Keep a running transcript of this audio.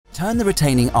Turn the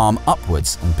retaining arm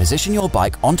upwards and position your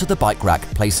bike onto the bike rack,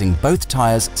 placing both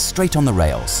tyres straight on the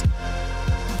rails.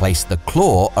 Place the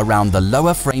claw around the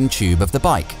lower frame tube of the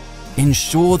bike.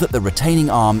 Ensure that the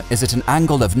retaining arm is at an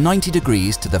angle of 90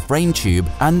 degrees to the frame tube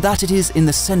and that it is in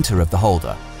the center of the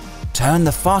holder. Turn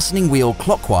the fastening wheel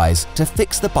clockwise to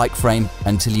fix the bike frame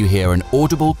until you hear an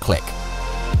audible click.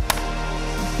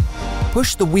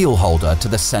 Push the wheel holder to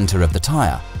the center of the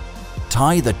tyre.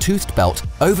 Tie the toothed belt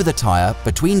over the tyre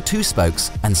between two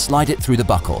spokes and slide it through the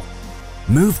buckle.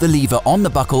 Move the lever on the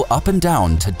buckle up and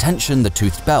down to tension the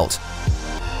toothed belt.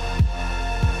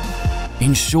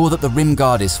 Ensure that the rim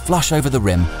guard is flush over the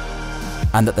rim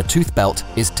and that the tooth belt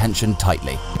is tensioned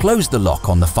tightly. Close the lock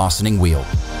on the fastening wheel.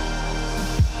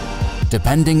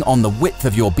 Depending on the width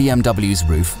of your BMW's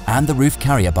roof and the roof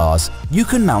carrier bars, you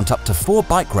can mount up to 4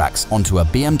 bike racks onto a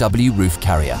BMW roof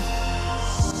carrier.